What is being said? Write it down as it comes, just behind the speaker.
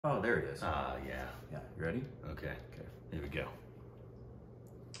Oh, there he is. Yeah. Yeah, you ready? Okay. Here we go.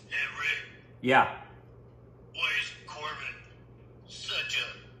 Hey, Rick. Yeah. Why is Corbin such a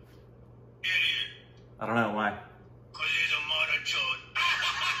idiot? I don't know why. Cause he's a monotone.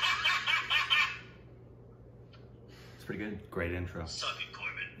 It's pretty good. Great intro. Suck it, Corbin.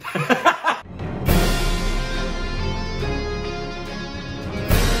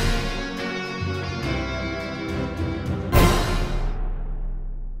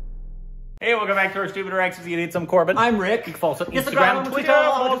 Hey, welcome back to our Stupid Reactions. You need some Corbin. I'm Rick. You can follow us on Instagram, Instagram, Twitter, Twitter,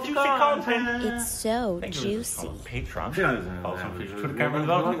 all all the juicy content. content. It's so Thank you juicy. for Patreon. Follow Follow us on us on Facebook, Twitter, Twitter, camera, camera,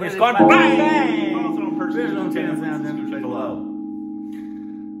 development. development. It's It's gone gone bang! bang! Follow us on personal channels below.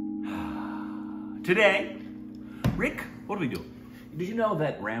 Today, Rick, what do we do? Did you know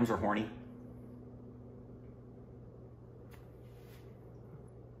that rams are horny?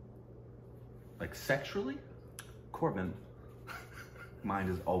 Like sexually? Corbin, mind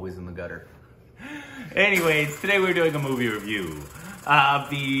is always in the gutter. Anyways, today we're doing a movie review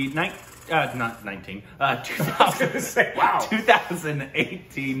of the 2018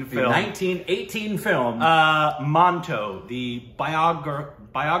 film. 1918 film. Manto, the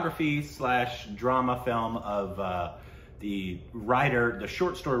biography slash drama film of the writer, the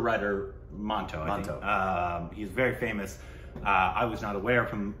short story writer Manto. I think. He's very famous. I was not aware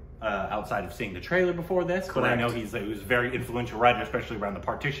of him outside of seeing the trailer before this, but I know he was a very influential writer, especially around the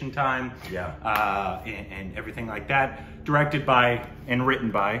partition time. Yeah. And everything like that. Directed by and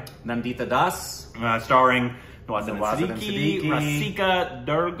written by Nandita Das. Starring Nawazuddin Siddiqui, Siddiqui. Rasika,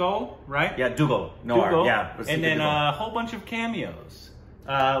 Duggal, right? Yeah, Duggal. Noir. Yeah. Rasika And then Duggal. a whole bunch of cameos,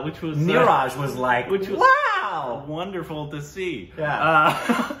 which was Niraj was like, which was wow, wonderful to see.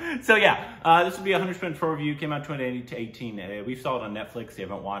 Yeah. So yeah, this will be a 100% pro review. Came out 2018. We saw it on Netflix. If you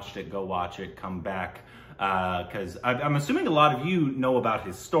haven't watched it, go watch it. Come back, because I'm assuming a lot of you know about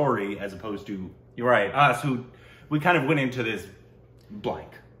his story as opposed to You're right. us, who we kind of went into this blank.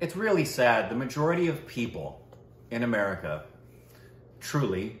 It's really sad. The majority of people in America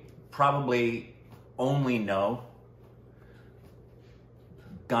truly probably only know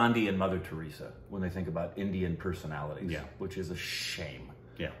Gandhi and Mother Teresa when they think about Indian personalities. Yeah. Which is a shame.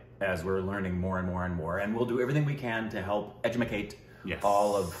 Yeah. As we're learning more and more and more. And we'll do everything we can to help educate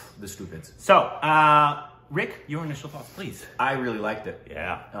all of the stupids. So, Rick, your initial thoughts, please. I really liked it.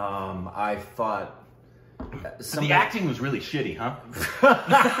 Yeah. I thought... The acting was really shitty, huh?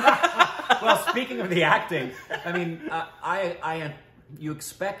 Well, speaking of the acting, I mean, you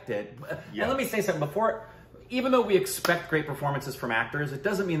expect it. Yeah. And let me say something before. Even though we expect great performances from actors, it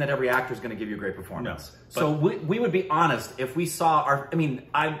doesn't mean that every actor is going to give you a great performance. No, so we would be honest if we saw our. I mean,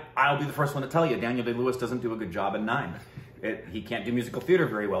 I'll be the first one to tell you, Daniel Day-Lewis doesn't do a good job in 9. He can't do musical theater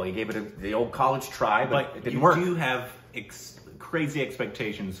very well. He gave it the old college try, but it didn't work. You do have crazy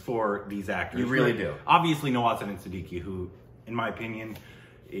expectations for these actors. You really do. Obviously, Nawazuddin Siddiqui, who, in my opinion,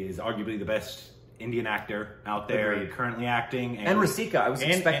 is arguably the best Indian actor out there. Agreed. Currently acting. And Rasika, I was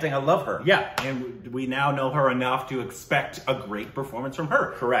expecting. I love her. Yeah, and we now know her enough to expect a great performance from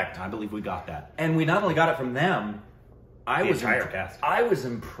her. Correct. I believe we got that. And we not only got it from them, I was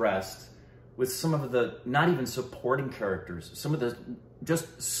impressed with some of the not even supporting characters, some of the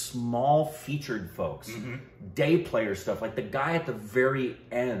just small featured folks, day player stuff, like the guy at the very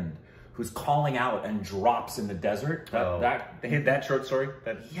end who's calling out and drops in the desert. That short story.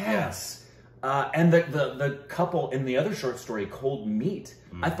 Yes. And the couple in the other short story, Cold Meat,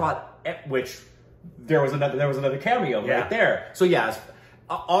 I thought, which there was another cameo right there. So yes,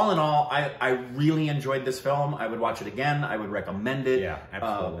 all in all, I really enjoyed this film. I would watch it again. I would recommend it. Yeah,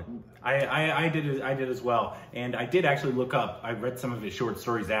 absolutely. I did as well. And I did actually look up. I read some of his short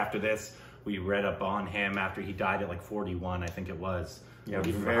stories after this. We read up on him after he died at like 41, I think it was. Yeah,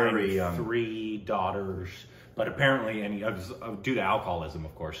 very young. 3 daughters. But apparently, and he was due to alcoholism,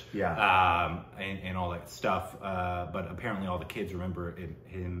 of course. Yeah. And all that stuff. But apparently, all the kids remember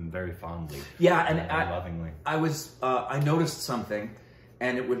him very fondly. Yeah, and lovingly. I noticed something,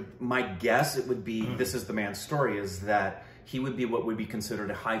 and my guess would be this is the man's story, is that he would be what would be considered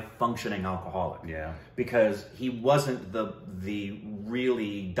a high functioning alcoholic. Yeah. Because he wasn't the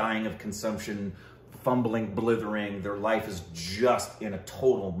really dying of consumption, fumbling, blithering. Their life is just in a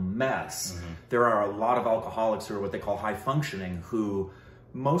total mess. There are a lot of alcoholics who are what they call high functioning, who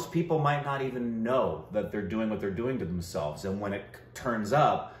most people might not even know that they're doing what they're doing to themselves. And when it turns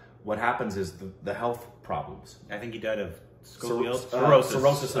up, what happens is the health problems. I think he died of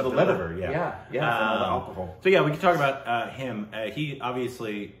cirrhosis of the liver. Yeah. From all the alcohol. So yeah, we can talk about him. He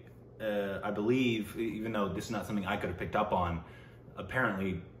obviously, I believe, even though this is not something I could have picked up on,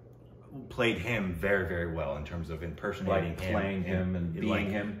 apparently played him very, very well in terms of impersonating him, playing him and being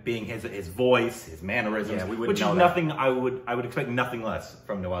him, being his voice, his mannerisms. Yeah, we which is nothing. I would expect nothing less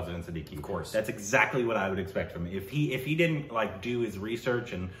from Nawazuddin Siddiqui. Of course, that's exactly what I would expect from him. If he didn't like do his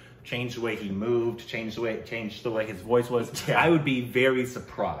research and change the way he moved, change the way his voice was, I would be very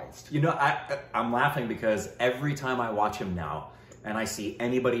surprised. You know, I'm laughing because every time I watch him now and I see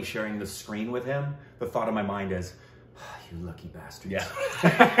anybody sharing the screen with him, the thought in my mind is, oh, you lucky bastards. Yeah.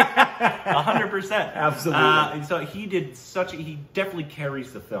 100%. Absolutely. So he definitely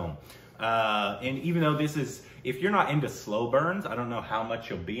carries the film. And even though if you're not into slow burns, I don't know how much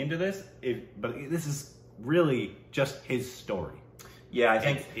you'll be into this, but this is really just his story. Yeah, I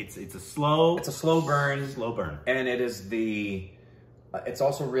think it's a slow burn. Slow burn. And it is it's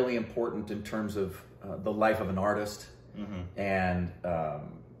also really important in terms of the life of an artist and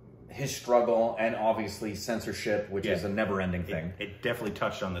his struggle, and obviously censorship, which is a never-ending thing. It definitely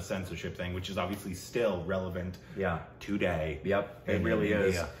touched on the censorship thing, which is obviously still relevant today. Yep, it really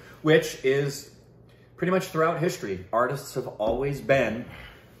is. Which is pretty much throughout history. Artists have always been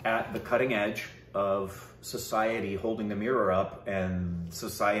at the cutting edge of society, holding the mirror up, and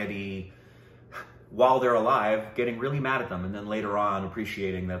society, while they're alive, getting really mad at them, and then later on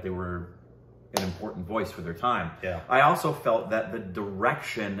appreciating that they were an important voice for their time. Yeah. I also felt that the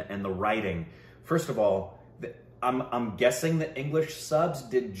direction and the writing, first of all, I'm guessing the English subs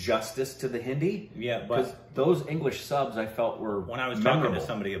did justice to the Hindi. Yeah, because those English subs I felt were when I was memorable. talking to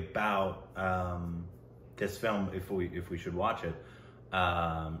somebody about this film, if we should watch it,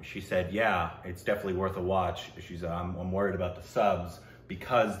 she said, yeah, it's definitely worth a watch. She's I'm worried about the subs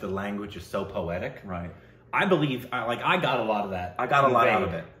because the language is so poetic. Right. I believe, I got a lot of that. I got a lot out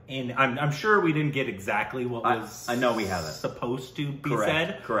of it. And I'm sure we didn't get exactly what was I know we haven't. supposed to be Correct.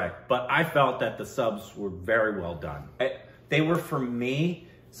 said. Correct. But I felt that the subs were very well done. They were, for me,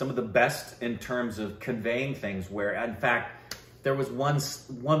 some of the best in terms of conveying things where, in fact, there was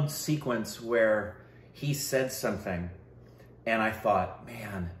one sequence where he said something and I thought,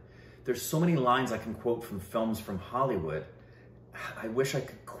 man, there's so many lines I can quote from films from Hollywood. I wish I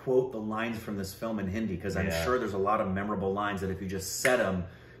could quote the lines from this film in Hindi, because I'm sure there's a lot of memorable lines that if you just said them,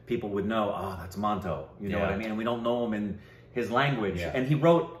 people would know, oh, that's Manto. You know what I mean? And we don't know him in his language. Yeah. And he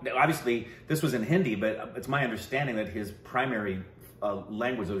wrote, obviously, this was in Hindi, but it's my understanding that his primary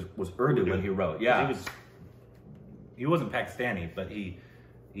language was Urdu when he wrote. Yeah. He wasn't Pakistani, but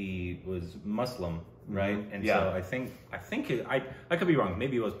he was Muslim, right? And so I think I could be wrong.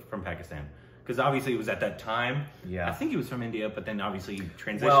 Maybe he was from Pakistan. Because obviously it was at that time. Yeah. I think he was from India, but then obviously he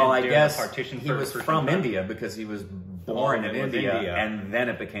transitioned. Well, I guess the partition he was from India because he was born in India, and then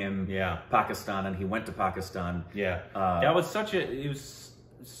it became Pakistan, and he went to Pakistan. Yeah. That was such a... It was...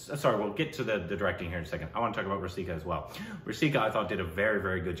 Sorry, we'll get to the directing here in a second. I want to talk about Rasika as well. Rasika, I thought, did a very,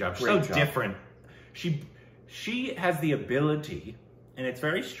 very good job. Great job. Different. She has the ability, and it's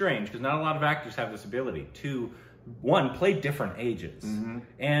very strange because not a lot of actors have this ability to, one, play different ages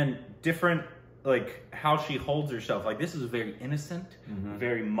and different, like, how she holds herself. Like, this is very innocent,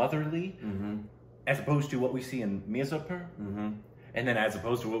 very motherly, as opposed to what we see in Mirzapur, and then as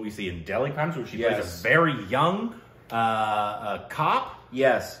opposed to what we see in Delhi Crimes, where she plays a very young cop.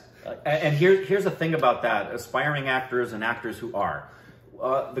 Yes. And here's the thing about that, aspiring actors and actors who are.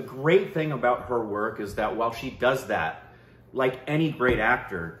 The great thing about her work is that while she does that, like any great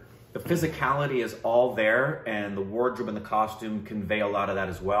actor, the physicality is all there, and the wardrobe and the costume convey a lot of that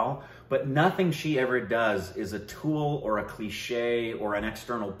as well. But nothing she ever does is a tool or a cliche or an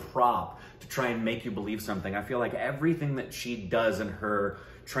external prop to try and make you believe something. I feel like everything that she does in her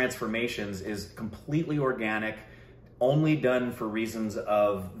transformations is completely organic, only done for reasons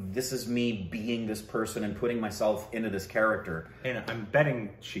of, this is me being this person and putting myself into this character. And I'm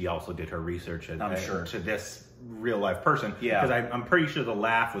betting she also did her research to this real life person. Yeah. Because I'm pretty sure the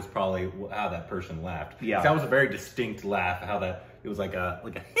laugh was probably how that person laughed. Yeah. That was a very distinct laugh, it was like a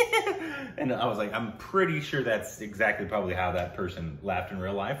and I was like, I'm pretty sure that's exactly probably how that person laughed in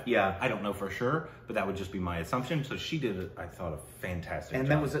real life. Yeah. I don't know for sure, but that would just be my assumption. So she did, I thought, a fantastic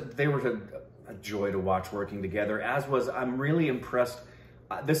job. And they were a joy to watch working together, as was, I'm really impressed.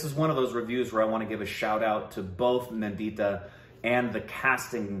 This is one of those reviews where I want to give a shout out to both Nandita and the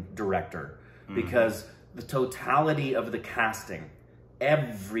casting director, because the totality of the casting,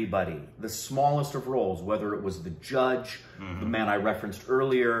 everybody, the smallest of roles, whether it was the judge, the man I referenced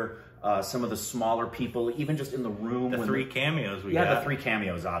earlier, some of the smaller people, even just in the room. The three cameos we got. Yeah, the three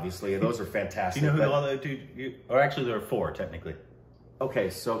cameos, obviously. Those are fantastic. Do you know who the other two, or actually there are four, technically. Okay,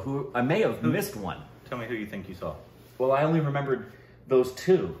 so I may have missed one. Tell me who you think you saw. Well, I only remembered those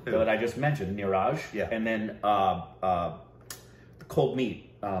two that I just mentioned, Niraj, and then the cold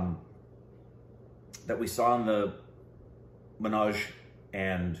meat. that we saw in the Manoj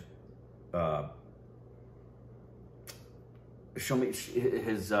and show me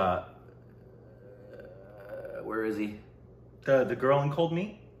his where is he? The girl in Cold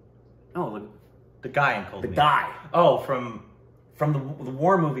Meat? No, the guy in Cold Meat. The guy. Oh, from the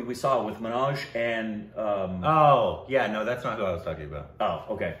war movie we saw with Manoj and oh, yeah, no, that's not who I was talking about.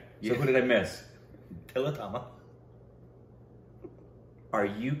 Oh, okay. So who did I miss? Tilatama. Are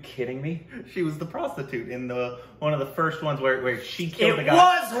you kidding me? She was the prostitute in one of the first ones where she killed the guy.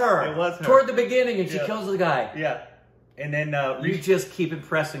 It was her! It was her. Toward the beginning, and she kills the guy. Yeah. And then you just keep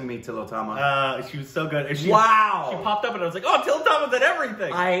impressing me, Tilotama. She was so good. And Wow! She popped up and I was like, oh, Tilotama's at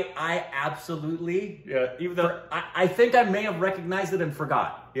everything. I absolutely... Yeah, even though... I think I may have recognized it and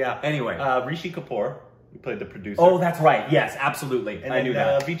forgot. Yeah. Anyway. Rishi Kapoor, he played the producer. Oh, that's right. Yes, absolutely. And I knew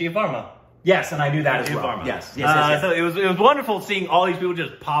that. Vijay Varma. Yes, and I knew that as well. Pharma. Yes. So it was wonderful seeing all these people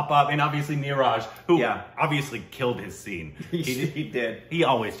just pop up, and obviously Neeraj, who obviously killed his scene. He did. He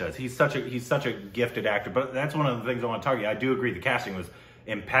always does. He's such a gifted actor. But that's one of the things I want to target. I do agree the casting was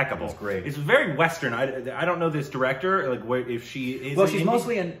impeccable. It's great. It's very Western. I don't know this director, like if she is. Well, she's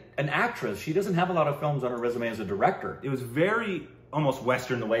mostly an actress. She doesn't have a lot of films on her resume as a director. It was very almost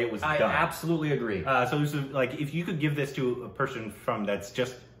Western the way it was done. I absolutely agree. So it was like if you could give this to a person that's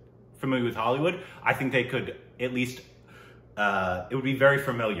just familiar with Hollywood, I think they could at least, it would be very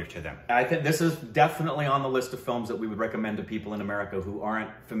familiar to them. I think this is definitely on the list of films that we would recommend to people in America who aren't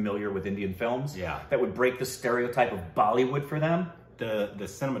familiar with Indian films. Yeah. That would break the stereotype of Bollywood for them. The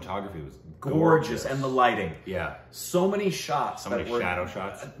cinematography was gorgeous. And the lighting. Yeah. So many shots. So many shadow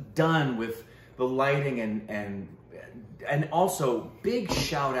shots. Done with the lighting and also big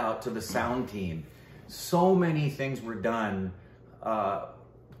shout out to the sound team. So many things were done,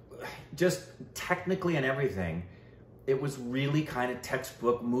 just technically and everything. It was really kind of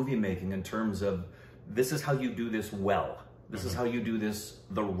textbook movie making in terms of this is how you do this well. This is how you do this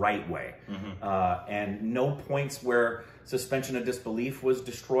the right way. And no points where suspension of disbelief was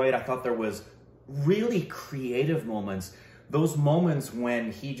destroyed. I thought there was really creative moments. Those moments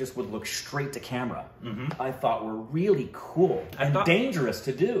when he just would look straight to camera, I thought were really cool and dangerous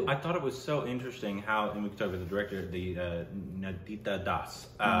to do. I thought it was so interesting how, and we can talk about the director, the Nandita Das.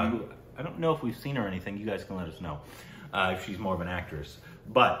 I don't know if we've seen her or anything. You guys can let us know if she's more of an actress.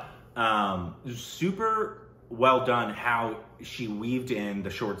 But super well done how she weaved in the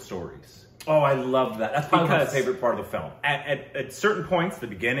short stories. Oh, I love that. That's probably my favorite part of the film. At certain points, the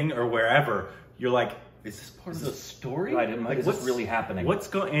beginning or wherever, you're like, is this part of the story? Right, like, what's really happening? What's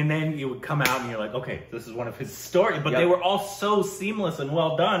going? And then you would come out and you're like, okay, this is one of his stories. But they were all so seamless and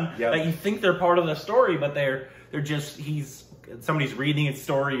well done that you think they're part of the story, but they're just somebody's reading his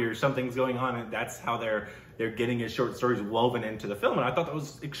story or something's going on, and that's how they're getting his short stories woven into the film. And I thought that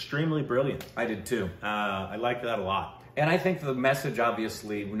was extremely brilliant. I did too. I liked that a lot. And I think the message,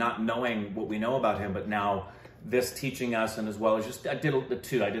 obviously, not knowing what we know about him, but now this teaching us, and as well as just I did a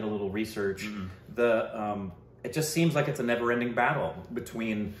little research. It just seems like it's a never-ending battle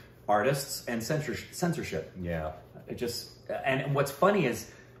between artists and censorship. Yeah. And what's funny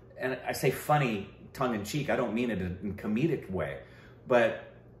is, and I say funny tongue-in-cheek, I don't mean it in a comedic way, but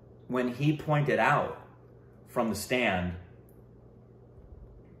when he pointed out from the stand,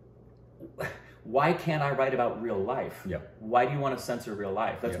 why can't I write about real life? Why do you want to censor real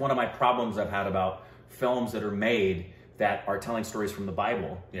life? That's one of my problems I've had about films that are made that are telling stories from the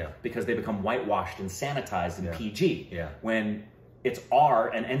Bible, because they become whitewashed and sanitized in PG, when it's R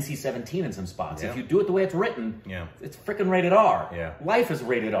and NC-17 in some spots. If you do it the way it's written, it's freaking rated R. Life is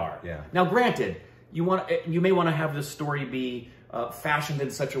rated R. Now, granted, you may want to have this story be fashioned in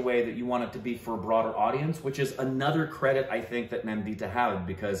such a way that you want it to be for a broader audience, which is another credit I think that Nandita had,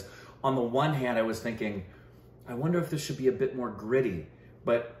 because on the one hand, I was thinking, I wonder if this should be a bit more gritty.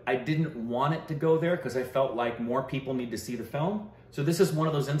 But I didn't want it to go there because I felt like more people need to see the film. So this is one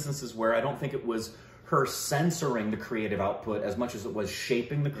of those instances where I don't think it was her censoring the creative output as much as it was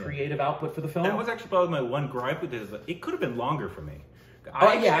shaping the creative output for the film. That was actually probably my one gripe with it. Is that it could have been longer for me.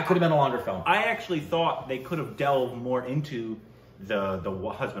 It could have been a longer film. I actually thought they could have delved more into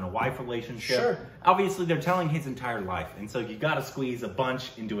the husband and wife relationship. Sure. Obviously, they're telling his entire life, and so you got to squeeze a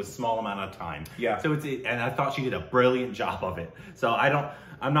bunch into a small amount of time. So and I thought she did a brilliant job of it. So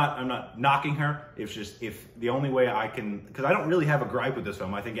I'm not knocking her. It's just if the only way I can, because I don't really have a gripe with this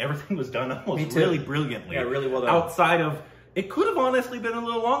film. I think everything was done almost really brilliantly. Yeah, really well done. Outside of It could have honestly been a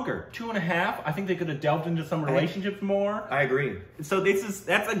little longer. 2.5. I think they could have delved into some relationships more. I agree. So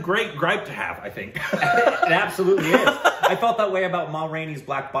that's a great gripe to have, I think. It absolutely is. I felt that way about Ma Rainey's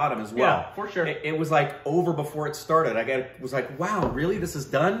Black Bottom as well. Yeah, for sure. It was like over before it started. Was like, wow, really? This is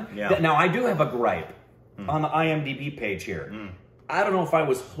done? Yeah. Now, I do have a gripe on the IMDb page here. I don't know if I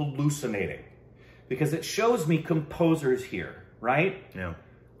was hallucinating because it shows me composers here, right? Yeah.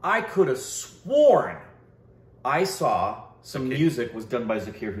 I could have sworn I saw some music was done by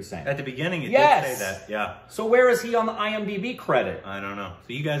Zakir Hussain. At the beginning, it did say that. Yeah. So where is he on the IMDb credit? I don't know.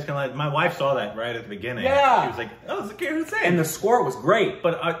 So you guys can my wife saw that right at the beginning. Yeah. She was like, oh, Zakir Hussain. And the score was great.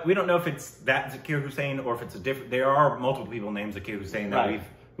 But we don't know if it's that Zakir Hussain or if it's a different... There are multiple people named Zakir Hussain that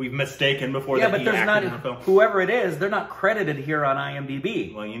we've mistaken before that he acted in the film. Whoever it is, they're not credited here on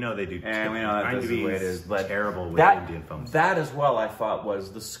IMDb. Well, you know they do. And we know that's the way it is. But terrible with Indian films. That as well, I thought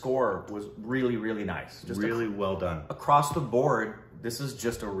the score was really, really nice. Just really well done. Across the board, this is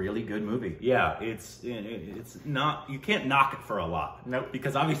just a really good movie. Yeah, it's not, you can't knock it for a lot. Nope.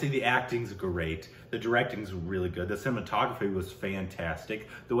 Because obviously the acting's great, the directing's really good, the cinematography was fantastic,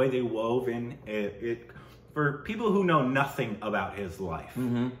 the way they wove in it for people who know nothing about his life.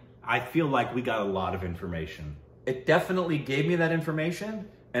 I feel like we got a lot of information. It definitely gave me that information,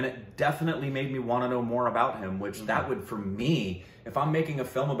 and it definitely made me want to know more about him, which that would, for me, if I'm making a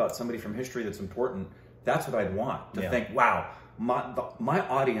film about somebody from history that's important, that's what I'd want. To think, wow, my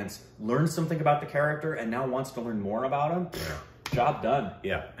audience learned something about the character and now wants to learn more about him. Job done.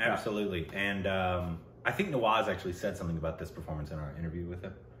 Yeah, absolutely. And I think Nawaz actually said something about this performance in our interview with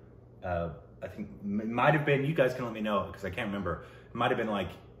him. I think it might have been, you guys can let me know because I can't remember. It might have been like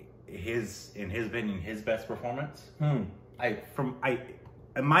in his opinion, his best performance. I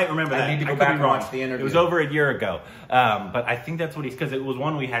might remember that. I need to go back and watch the interview. It was over a year ago. But I think that's what because it was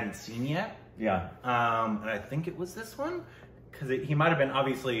one we hadn't seen yet. Yeah. And I think it was this one because he might have been,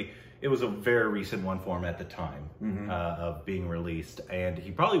 obviously, it was a very recent one for him at the time of being released. And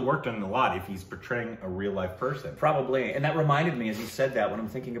he probably worked on it a lot if he's portraying a real life person. Probably. And that reminded me, as you said that, when I'm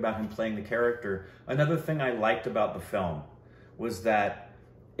thinking about him playing the character, another thing I liked about the film was that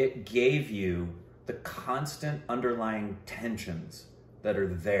it gave you the constant underlying tensions that are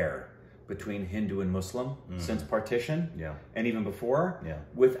there between Hindu and Muslim since partition and even before,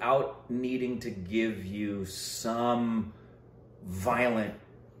 without needing to give you some violent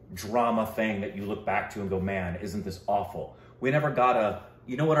drama thing that you look back to and go, man, isn't this awful? We never got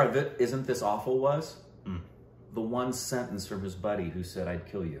you know what our isn't this awful was? The one sentence from his buddy who said, I'd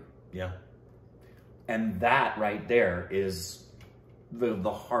kill you. Yeah. And that right there is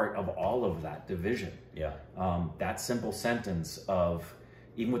the heart of all of that division. Yeah. That simple sentence of,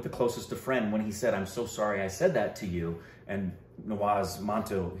 even with the closest of friend, when he said, I'm so sorry I said that to you, and Nawaz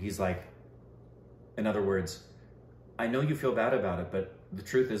Manto, he's like, in other words, I know you feel bad about it, but the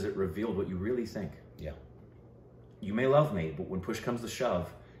truth is it revealed what you really think. Yeah. You may love me, but when push comes to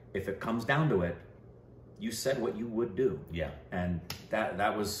shove, if it comes down to it, you said what you would do. Yeah. And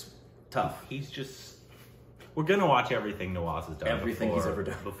that was tough. He's just... We're gonna watch everything Nawaz has done. Everything he's ever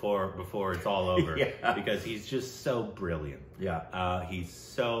done before it's all over. Because he's just so brilliant. Yeah. He's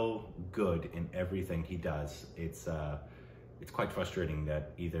so good in everything he does. It's quite frustrating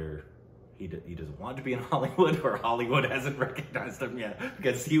that either he doesn't want to be in Hollywood or Hollywood hasn't recognized him yet,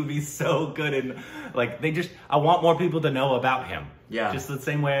 because he would be so good in, like, I want more people to know about him. Yeah. Just the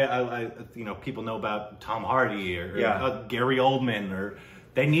same way people know about Tom Hardy or Gary Oldman, or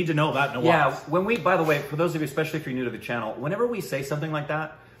they need to know about Nawaz. Yeah, by the way, for those of you, especially if you're new to the channel, whenever we say something like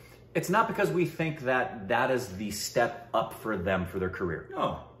that, it's not because we think that is the step up for them for their career.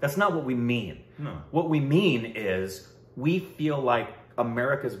 No. That's not what we mean. No. What we mean is we feel like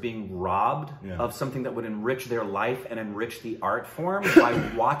America's being robbed of something that would enrich their life and enrich the art form by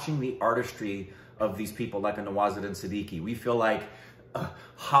watching the artistry of these people like a Nawazuddin Siddiqui. We feel like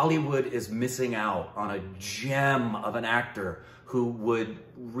Hollywood is missing out on a gem of an actor who would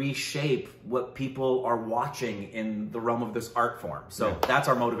reshape what people are watching in the realm of this art form. So that's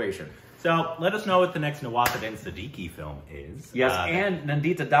our motivation. So let us know what the next Nawazuddin Siddiqui film is. Yes, and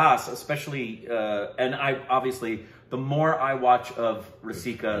Nandita Das, especially, and I obviously, the more I watch of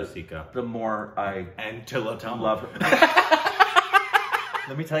Rasika, the more I and Tilotama love her.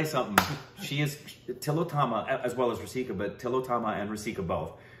 Let me tell you something. She is Tilotama as well as Rasika, but Tilotama and Rasika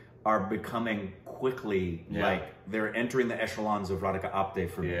both are becoming quickly like they're entering the echelons of Radhika Apte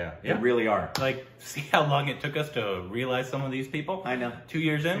for me. They really are. Like, see how long it took us to realize some of these people? I know. 2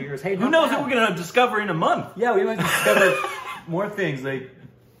 years in? 2 years. Hey, who knows what we're gonna discover in a month? Yeah, we might discover more things like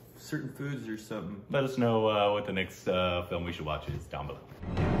certain foods or something. Let us know what the next film we should watch is down below.